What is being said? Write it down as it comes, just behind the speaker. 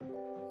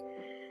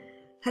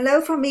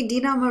Hello from me,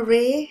 Dina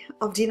Murray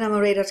of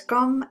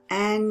dinamurray.com,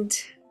 and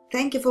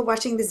thank you for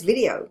watching this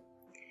video.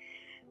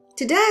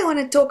 Today I want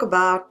to talk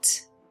about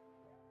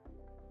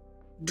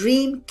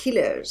dream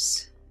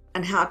killers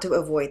and how to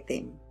avoid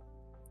them.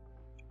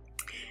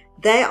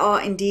 They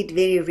are indeed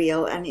very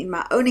real, and in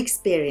my own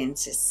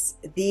experiences,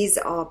 these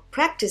are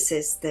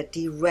practices that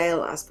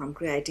derail us from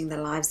creating the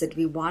lives that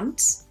we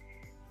want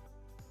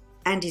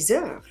and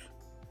deserve.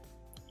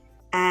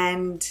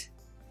 And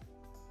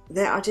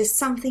they are just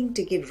something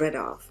to get rid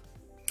of.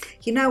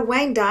 You know,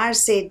 Wayne Dyer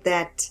said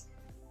that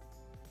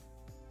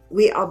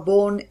we are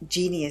born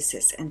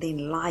geniuses and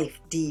then life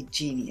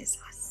de-genius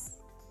us.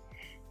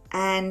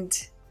 And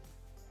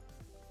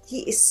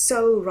he is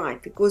so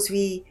right, because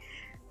we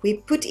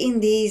put in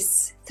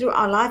these through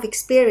our life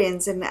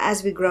experience, and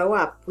as we grow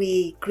up,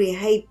 we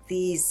create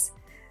these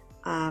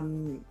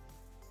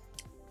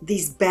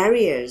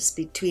barriers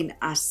between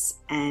us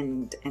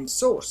and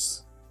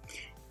source.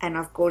 And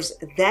of course,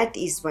 that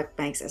is what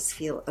makes us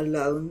feel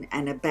alone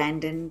and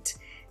abandoned,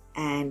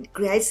 and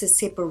creates a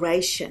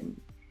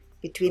separation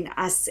between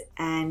us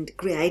and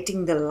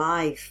creating the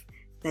life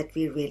that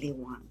we really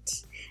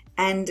want.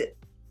 And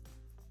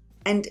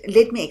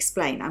let me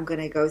explain. I'm going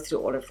to go through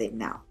all of them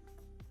now.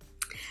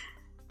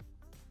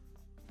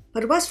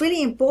 But what's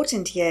really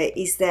important here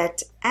is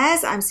that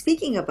as I'm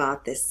speaking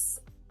about this,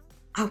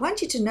 I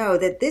want you to know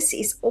that this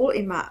is all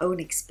in my own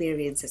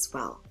experience as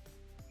well.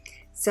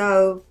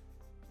 So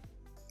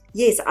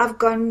yes, I've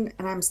gone,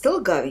 and I'm still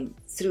going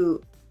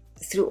through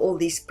all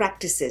these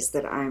practices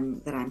that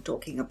I'm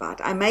talking about.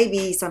 I may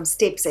be some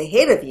steps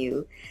ahead of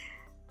you,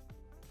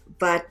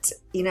 but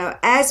you know,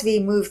 as we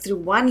move through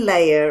one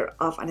layer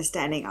of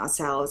understanding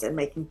ourselves and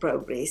making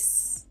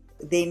progress,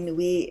 then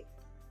we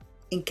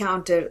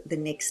encounter the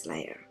next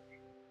layer,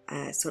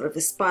 sort of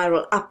a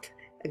spiral up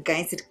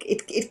against it.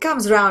 It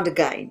comes round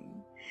again,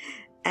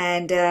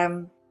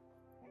 and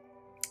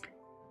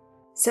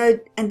so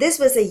this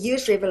was a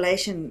huge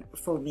revelation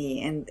for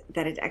me, and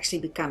that it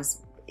actually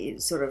becomes,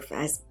 sort of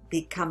has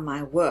become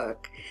my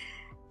work.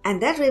 And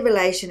that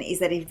revelation is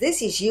that if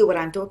this is you, what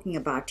I'm talking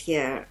about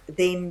here,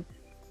 then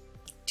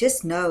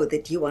just know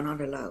that you are not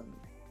alone,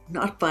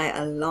 not by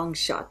a long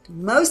shot.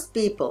 Most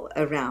people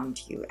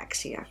around you,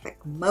 actually, in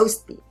fact,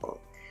 most people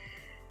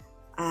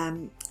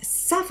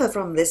suffer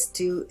from this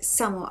to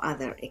some or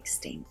other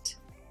extent.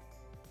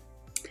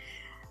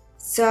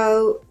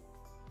 So,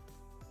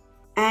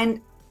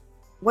 and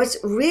what's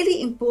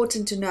really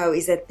important to know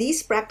is that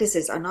these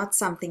practices are not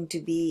something to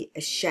be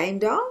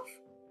ashamed of.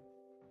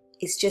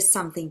 It's just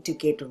something to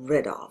get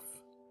rid of.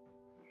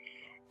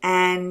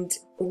 And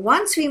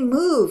once we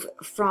move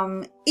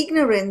from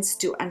ignorance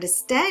to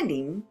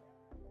understanding,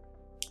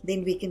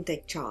 then we can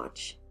take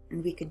charge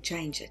and we can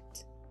change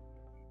it.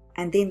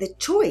 And then the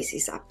choice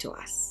is up to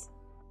us.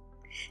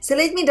 So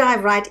let me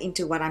dive right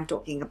into what I'm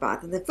talking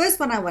about. And the first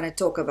one I want to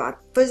talk about,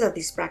 first of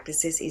these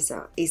practices,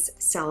 is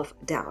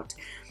self-doubt.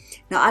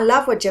 Now, I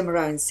love what Jim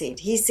Rohn said.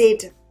 He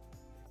said,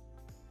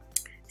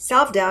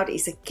 self-doubt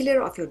is a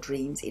killer of your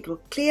dreams. It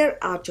will clear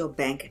out your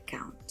bank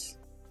account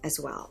as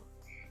well.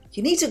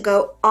 You need to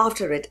go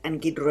after it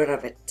and get rid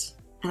of it.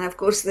 And of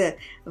course, the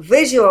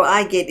visual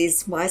I get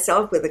is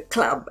myself with a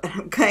club, and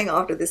I'm going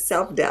after the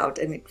self-doubt,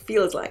 and it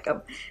feels like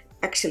I'm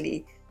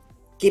actually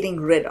getting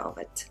rid of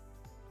it.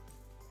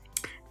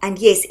 And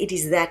yes, it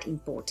is that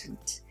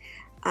important.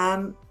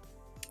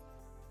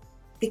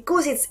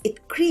 Because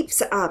it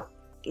creeps up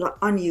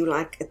on you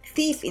like a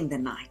thief in the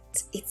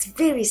night. It's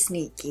very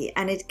sneaky,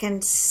 and it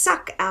can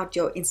suck out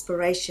your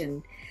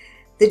inspiration,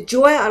 the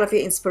joy out of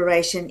your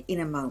inspiration in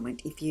a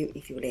moment if you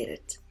let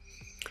it.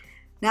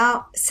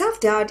 Now,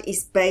 self-doubt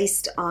is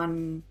based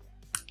on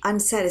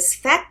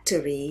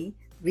unsatisfactory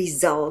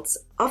results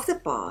of the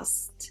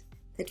past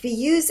that we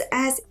use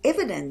as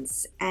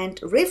evidence and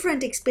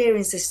referent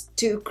experiences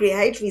to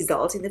create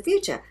results in the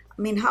future.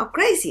 I mean, how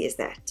crazy is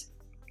that?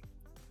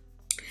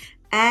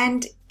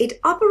 And it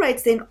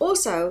operates then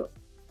also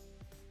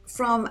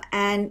from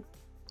an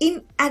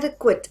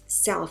inadequate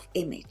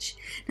self-image.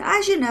 Now,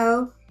 as you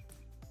know,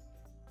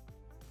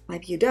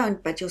 maybe you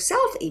don't, but your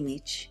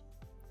self-image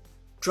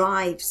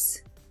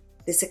drives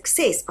the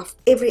success of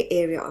every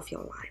area of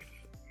your life.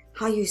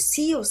 How you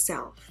see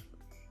yourself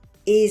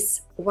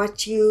is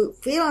what you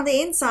feel on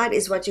the inside,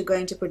 is what you're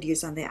going to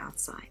produce on the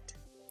outside.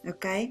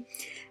 Okay?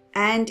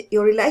 And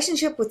your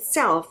relationship with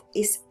self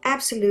is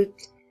absolutely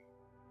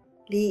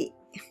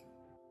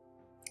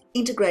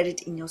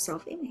integrated in your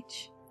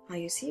self-image, how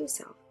you see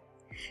yourself.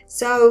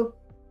 So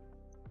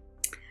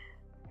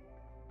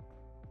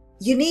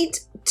you need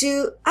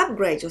to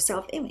upgrade your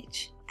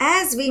self-image.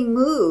 As we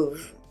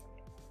move,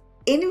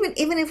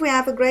 even if we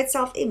have a great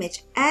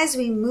self-image, as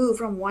we move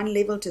from one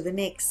level to the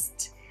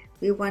next,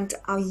 we want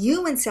our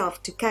human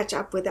self to catch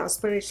up with our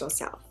spiritual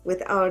self,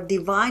 with our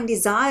divine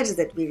desires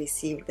that we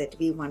receive, that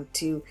we want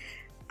to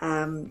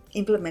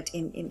implement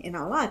in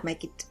our life,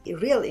 make it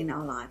real in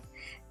our life.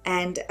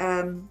 And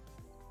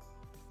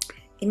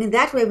in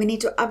that way, we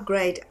need to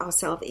upgrade our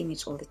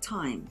self-image all the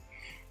time.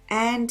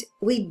 And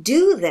we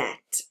do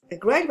that. A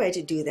great way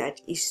to do that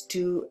is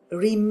to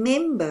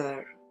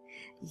remember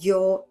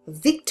your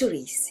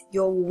victories,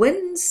 your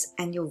wins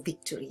and your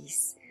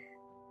victories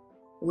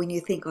when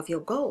you think of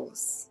your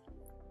goals.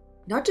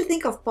 Not to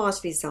think of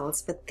past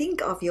results, but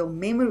think of your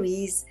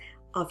memories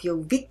of your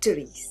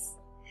victories,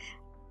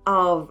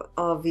 of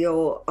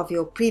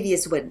your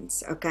previous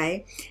wins,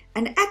 okay?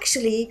 And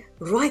actually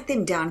write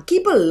them down.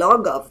 Keep a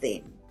log of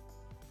them,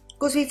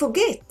 because we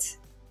forget.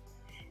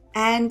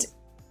 And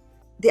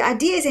the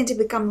idea is then to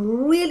become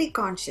really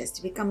conscious,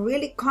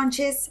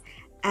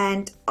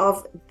 and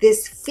of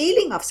this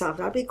feeling of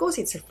self-doubt, because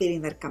it's a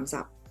feeling that comes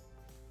up,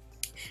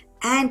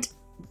 and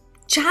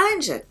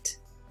challenge it.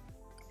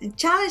 And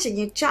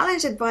you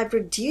challenge it by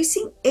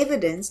producing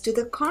evidence to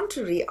the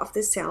contrary of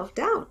the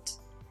self-doubt.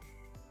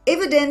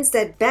 Evidence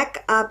that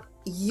back up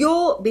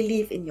your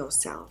belief in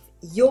yourself,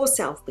 your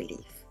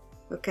self-belief,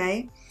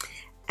 okay?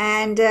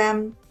 And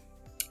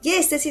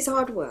yes, this is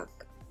hard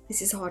work.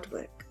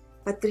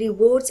 But the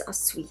rewards are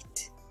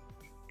sweet.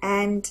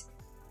 And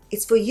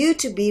it's for you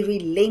to be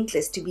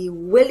relentless, to be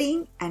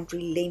willing and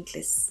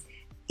relentless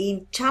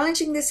in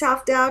challenging the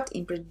self-doubt,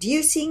 in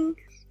producing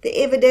the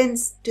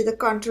evidence to the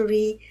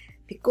contrary,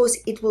 because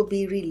it will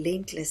be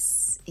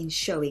relentless in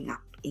showing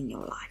up in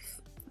your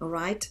life. All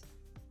right?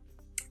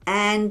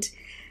 And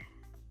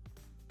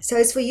so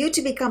it's for you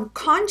to become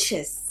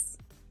conscious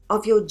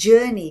of your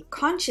journey,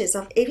 conscious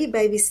of every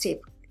baby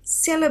step.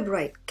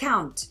 Celebrate,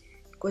 count,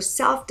 because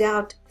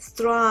self-doubt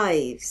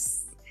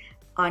thrives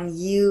on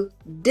you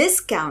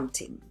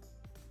discounting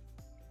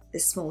the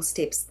small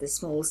steps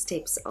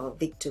of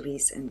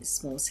victories and the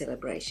small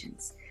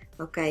celebrations.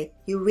 Okay,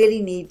 you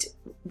really need,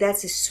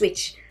 that's a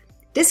switch.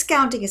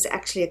 Discounting is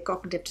actually a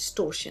cognitive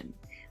distortion,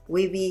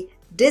 where we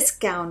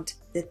discount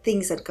the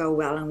things that go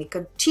well and we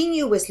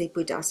continuously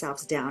put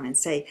ourselves down and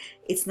say,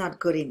 it's not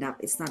good enough,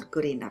 it's not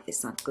good enough,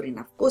 it's not good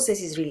enough. Of course,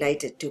 this is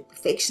related to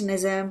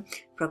perfectionism,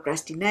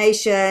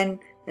 procrastination,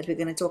 that we're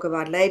going to talk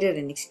about later,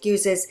 and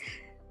excuses.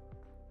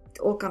 It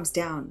all comes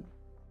down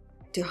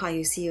to how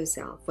you see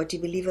yourself, what you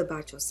believe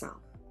about yourself.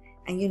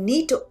 And you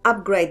need to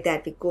upgrade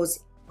that, because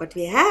what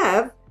we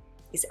have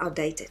is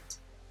outdated.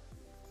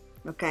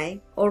 Okay?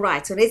 All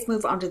right, so let's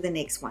move on to the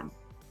next one.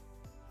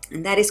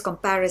 And that is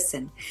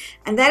comparison.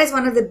 And that is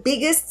one of the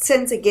biggest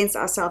sins against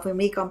ourselves, when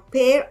we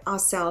compare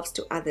ourselves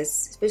to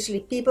others, especially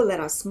people that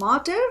are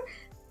smarter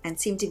and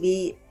seem to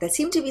be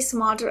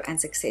smarter and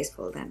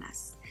successful than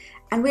us.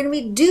 And when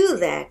we do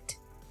that,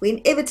 we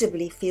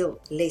inevitably feel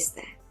less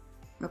than.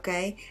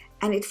 Okay?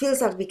 And it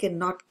feels like we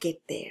cannot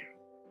get there.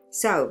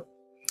 So,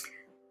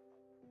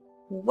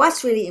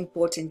 what's really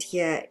important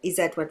here is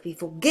that what we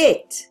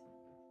forget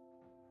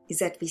is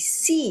that we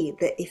see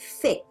the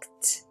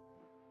effect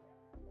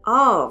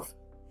of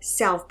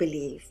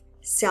self-belief,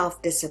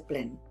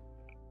 self-discipline,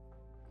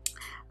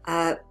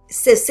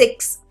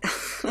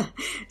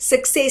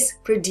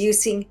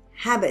 success-producing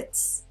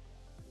habits,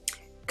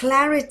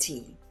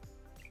 clarity,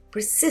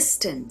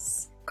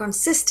 persistence,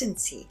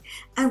 consistency.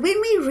 And when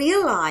we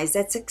realize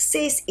that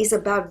success is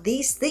about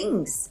these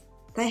things,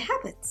 they're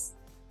habits.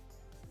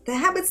 They're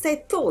habits,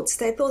 they're thoughts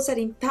that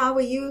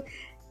empower you.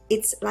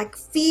 It's like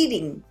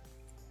feeding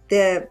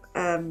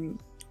when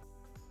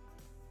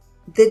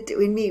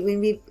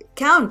we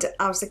count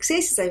our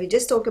successes, like we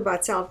just talked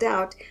about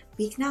self-doubt,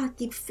 we now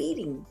keep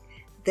feeding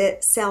the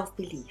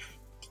self-belief.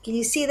 Can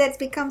you see that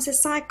becomes a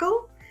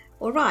cycle?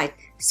 All right.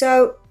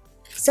 So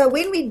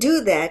when we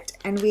do that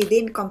and we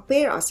then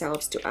compare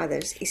ourselves to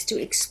others, is to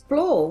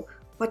explore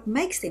what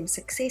makes them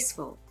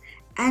successful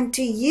and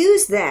to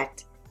use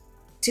that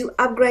to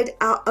upgrade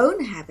our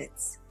own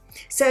habits.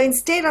 So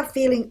instead of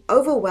feeling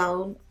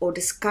overwhelmed or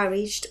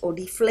discouraged or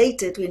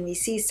deflated when we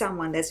see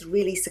someone that's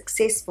really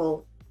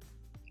successful,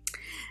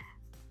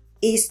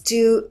 is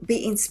to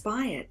be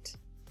inspired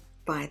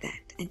by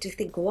that and to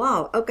think,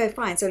 wow, okay,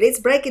 fine. So let's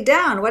break it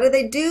down. What are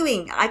they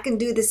doing? I can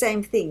do the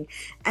same thing.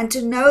 And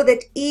to know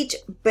that each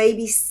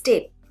baby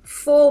step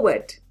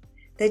forward,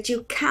 that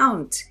you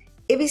count,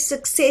 every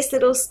success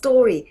little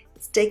story,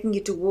 it's taking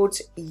you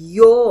towards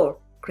your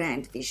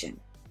grand vision.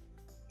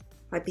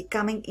 By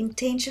becoming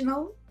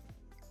intentional,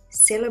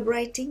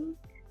 celebrating,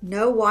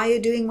 know why you're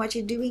doing what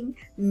you're doing,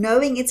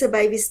 knowing it's a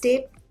baby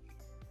step,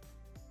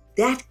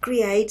 that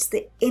creates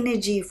the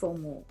energy for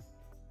more.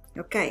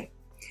 Okay,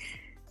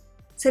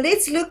 so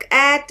let's look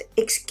at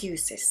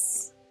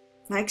excuses.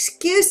 Now,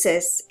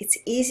 excuses, it's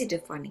easy to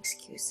find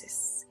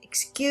excuses.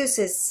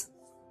 Excuses,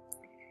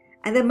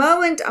 and the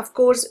moment, of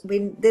course,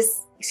 when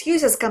this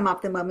excuses come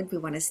up, the moment we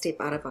want to step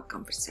out of our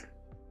comfort zone,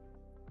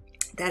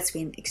 that's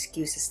when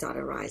excuses start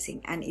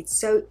arising, and it's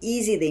so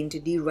easy then to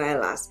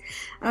derail us.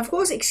 And of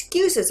course,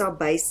 excuses are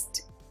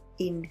based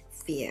in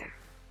fear.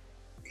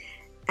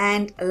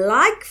 And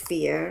like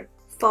fear,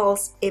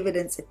 false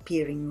evidence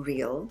appearing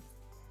real,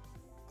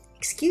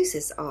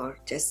 excuses are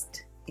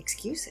just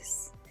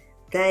excuses.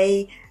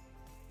 They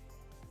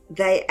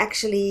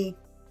actually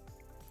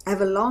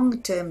have a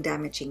long-term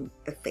damaging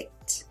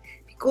effect,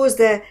 because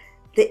the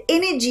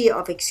energy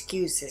of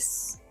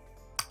excuses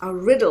are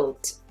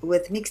riddled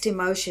with mixed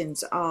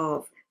emotions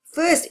of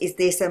First is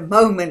there's a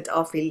moment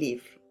of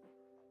relief,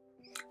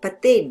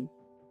 but then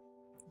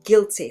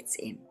guilt sets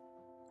in,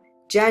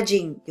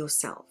 judging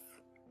yourself,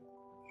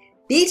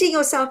 beating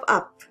yourself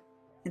up,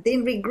 and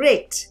then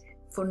regret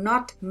for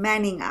not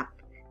manning up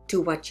to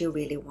what you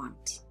really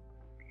want,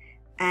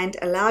 and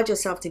allowed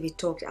yourself to be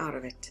talked out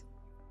of it.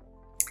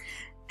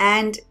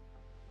 And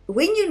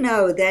when you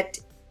know that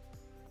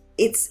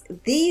it's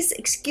these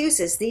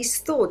excuses, these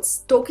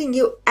thoughts talking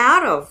you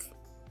out of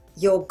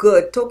your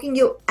good, talking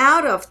you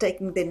out of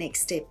taking the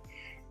next step,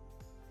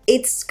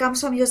 it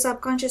comes from your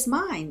subconscious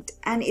mind.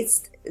 And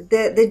it's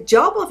the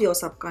job of your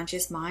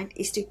subconscious mind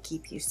is to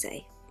keep you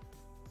safe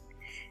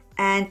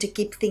and to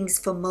keep things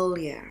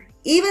familiar,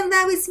 even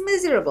though it's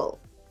miserable.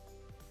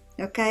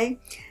 Okay?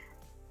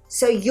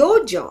 So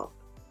your job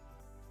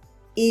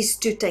is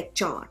to take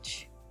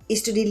charge,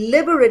 is to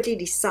deliberately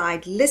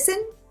decide,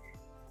 listen,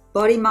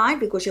 body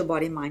mind, because your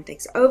body mind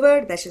takes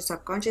over, that's your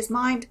subconscious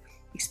mind,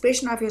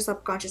 expression of your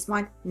subconscious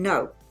mind.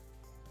 No,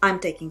 I'm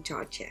taking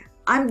charge here.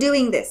 I'm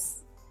doing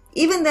this.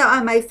 Even though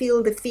I may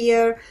feel the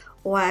fear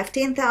or I have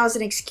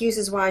 10,000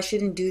 excuses why I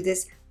shouldn't do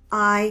this,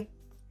 I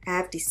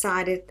have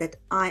decided that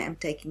I am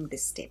taking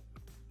this step.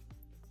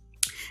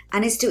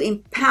 And it's to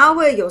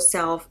empower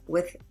yourself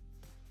with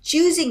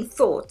choosing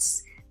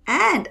thoughts.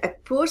 And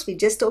of course, we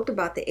just talked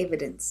about the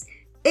evidence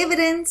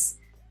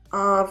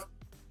of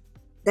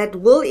that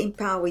will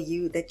empower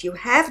you, that you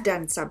have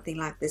done something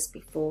like this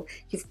before.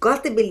 You've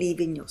got to believe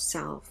in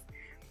yourself,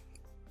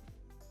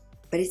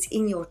 but it's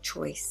in your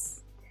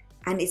choice,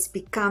 and it's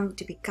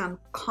to become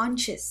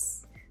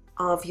conscious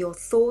of your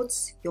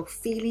thoughts, your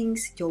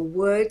feelings, your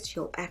words,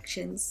 your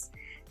actions,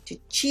 to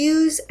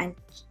choose and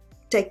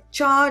take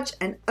charge,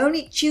 and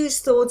only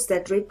choose thoughts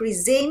that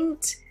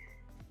represent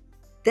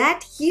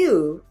that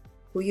you,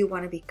 who you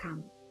want to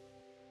become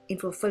in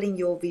fulfilling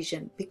your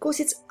vision, because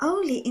it's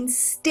only in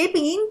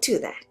stepping into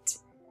that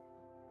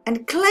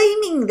and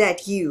claiming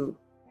that you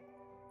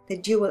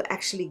will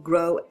actually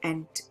grow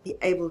and be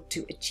able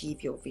to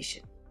achieve your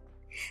vision.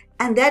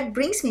 And that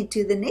brings me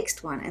to the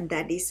next one, and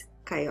that is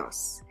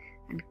chaos.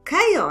 And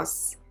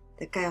chaos,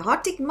 the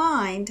chaotic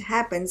mind,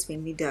 happens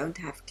when we don't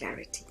have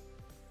clarity,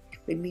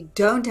 when we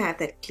don't have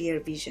that clear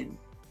vision,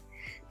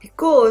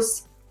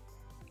 because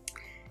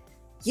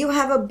you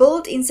have a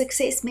built-in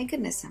success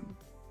mechanism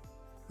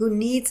who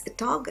needs a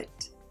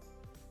target.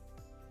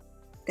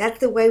 That's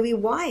the way we're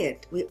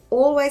wired. We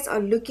always are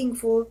looking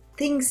for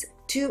things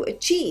to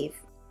achieve.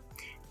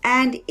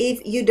 And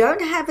if you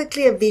don't have a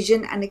clear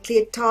vision and a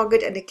clear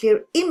target and a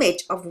clear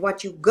image of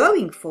what you're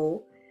going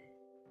for,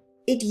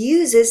 it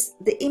uses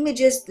the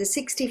images, the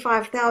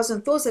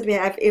 65,000 thoughts that we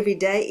have every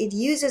day, it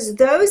uses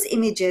those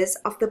images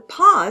of the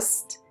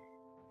past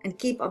and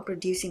keep on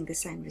producing the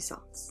same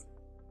results.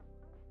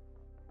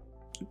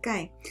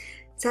 Okay,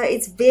 so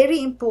it's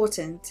very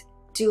important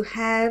to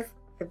have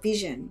a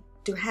vision,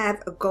 to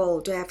have a goal,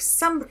 to have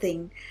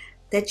something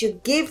that you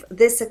give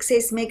this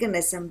success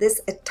mechanism,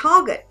 a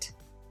target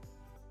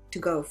to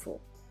go for,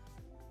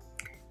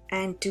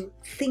 and to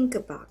think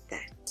about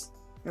that.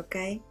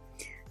 Okay,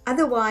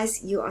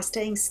 otherwise you are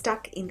staying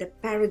stuck in the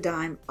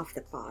paradigm of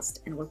the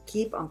past and will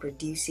keep on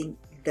producing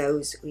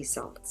those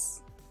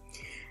results.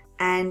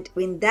 And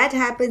when that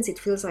happens, it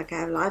feels like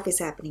our life is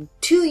happening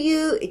to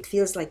you. It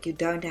feels like you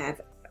don't have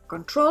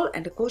control,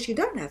 and of course you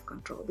don't have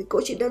control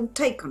because you don't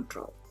take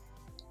control.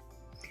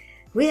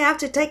 We have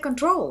to take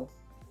control,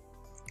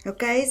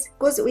 okay?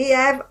 Because we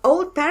have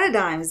old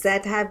paradigms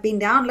that have been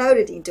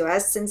downloaded into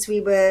us since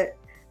we were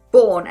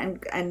born,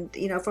 and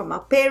you know, from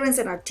our parents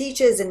and our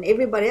teachers and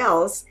everybody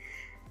else.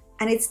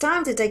 And it's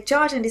time to take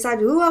charge and decide,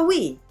 who are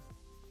we?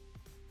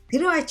 Who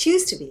do I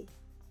choose to be?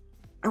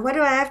 And what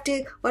do I have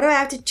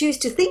to choose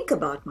to think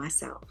about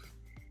myself?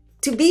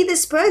 To be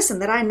this person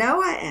that I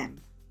know I am.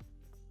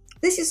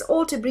 This is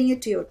all to bring you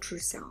to your true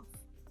self.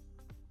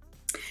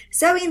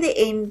 So in the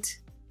end,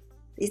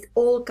 it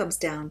all comes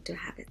down to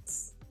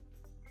habits.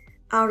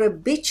 Our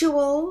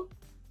habitual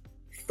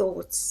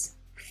thoughts,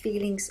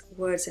 feelings,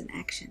 words, and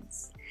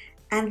actions.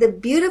 And the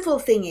beautiful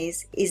thing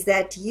is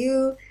that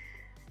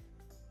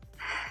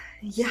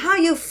how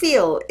you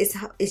feel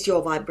is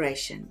your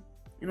vibration.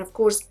 And of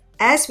course,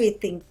 as we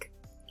think,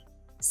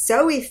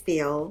 so we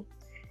feel,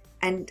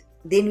 and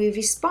then we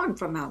respond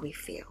from how we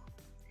feel.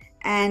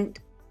 And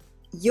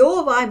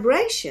your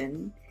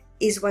vibration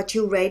is what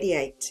you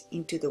radiate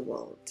into the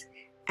world.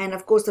 And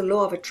of course, the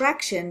law of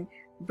attraction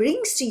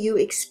brings to you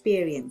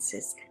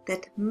experiences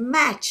that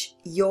match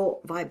your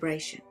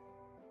vibration.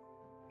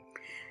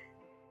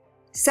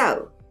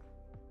 So,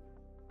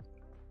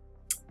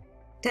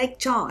 take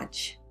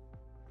charge.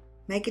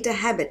 Make it a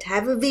habit.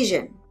 Have a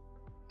vision.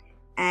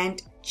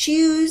 And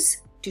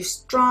choose to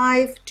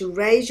strive to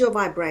raise your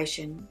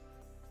vibration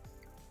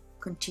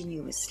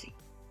continuously.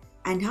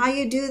 And how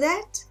you do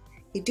that?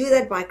 You do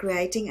that by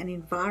creating an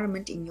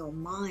environment in your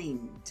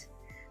mind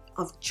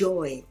of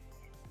joy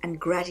and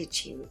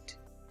gratitude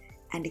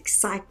and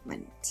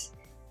excitement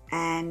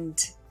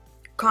and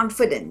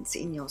confidence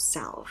in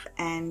yourself,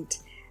 and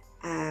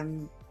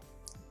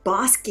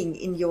basking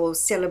in your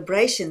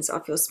celebrations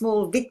of your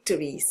small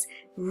victories,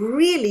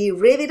 really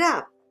rev it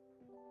up.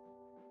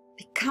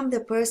 Become the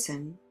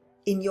person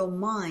in your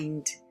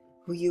mind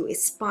who you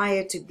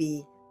aspire to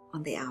be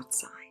on the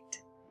outside.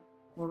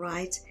 All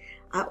right?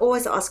 I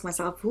always ask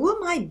myself, who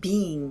am I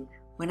being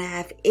when I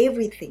have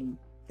everything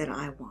that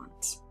I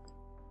want?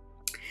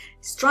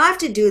 Strive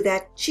to do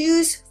that.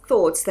 Choose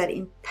thoughts that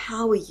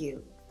empower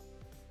you.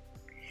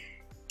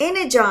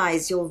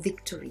 Energize your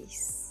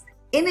victories.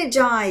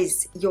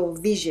 Energize your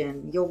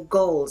vision, your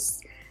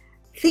goals.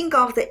 Think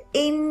of the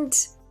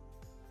end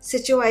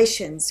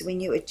situations when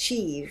you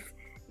achieve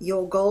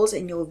your goals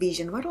and your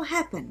vision. What will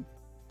happen?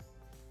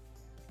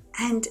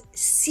 And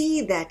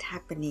see that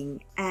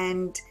happening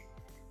and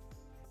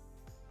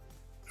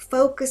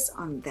focus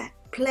on that.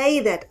 Play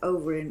that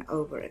over and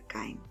over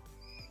again.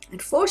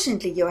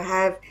 Unfortunately, you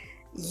have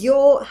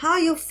how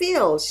you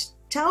feel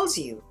tells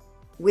you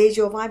where's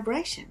your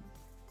vibration.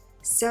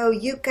 So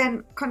you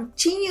can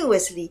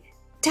continuously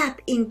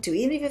tap into,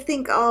 even if you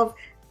think of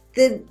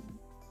the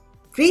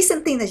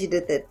recent thing that you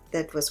did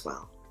that was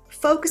well.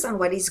 Focus on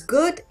what is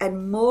good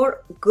and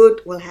more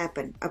good will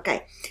happen.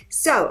 Okay,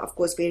 so of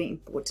course, very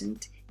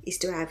important is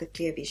to have a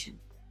clear vision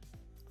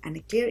and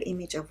a clear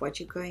image of what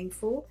you're going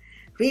for.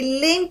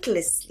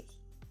 Relentlessly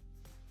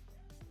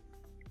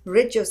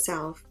rid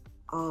yourself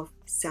of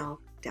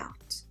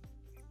self-doubt.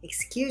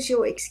 Excuse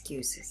your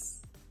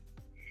excuses.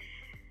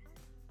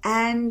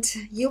 And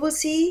you will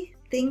see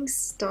things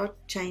start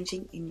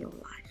changing in your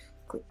life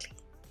quickly.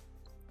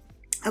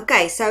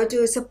 Okay, so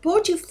to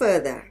support you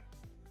further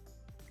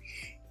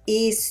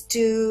is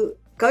to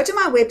go to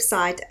my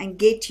website and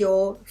get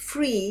your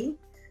free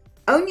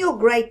Own Your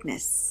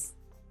Greatness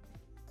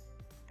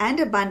and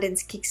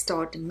Abundance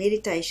Kickstart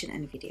meditation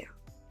and video.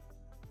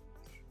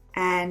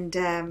 And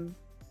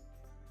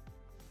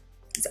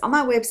it's on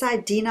my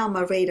website,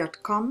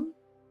 dinamarais.com.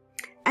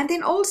 And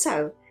then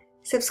also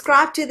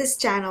subscribe to this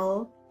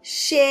channel,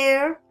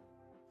 share,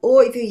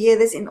 or if you hear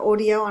this in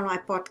audio on my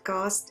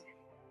podcast,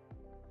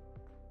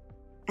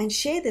 and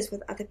share this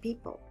with other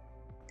people.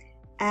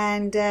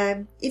 And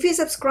if you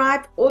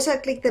subscribe, also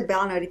click the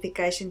bell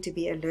notification to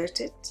be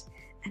alerted.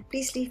 And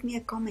please leave me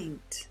a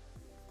comment.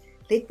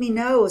 Let me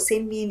know,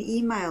 send me an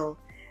email,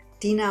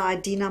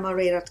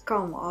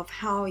 dina@dinamarais.com, of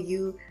how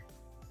you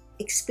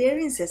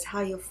experience this,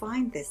 how you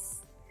find this.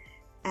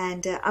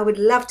 And I would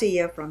love to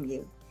hear from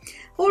you.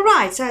 All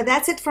right, so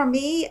that's it from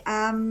me.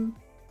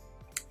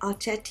 I'll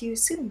chat to you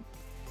soon.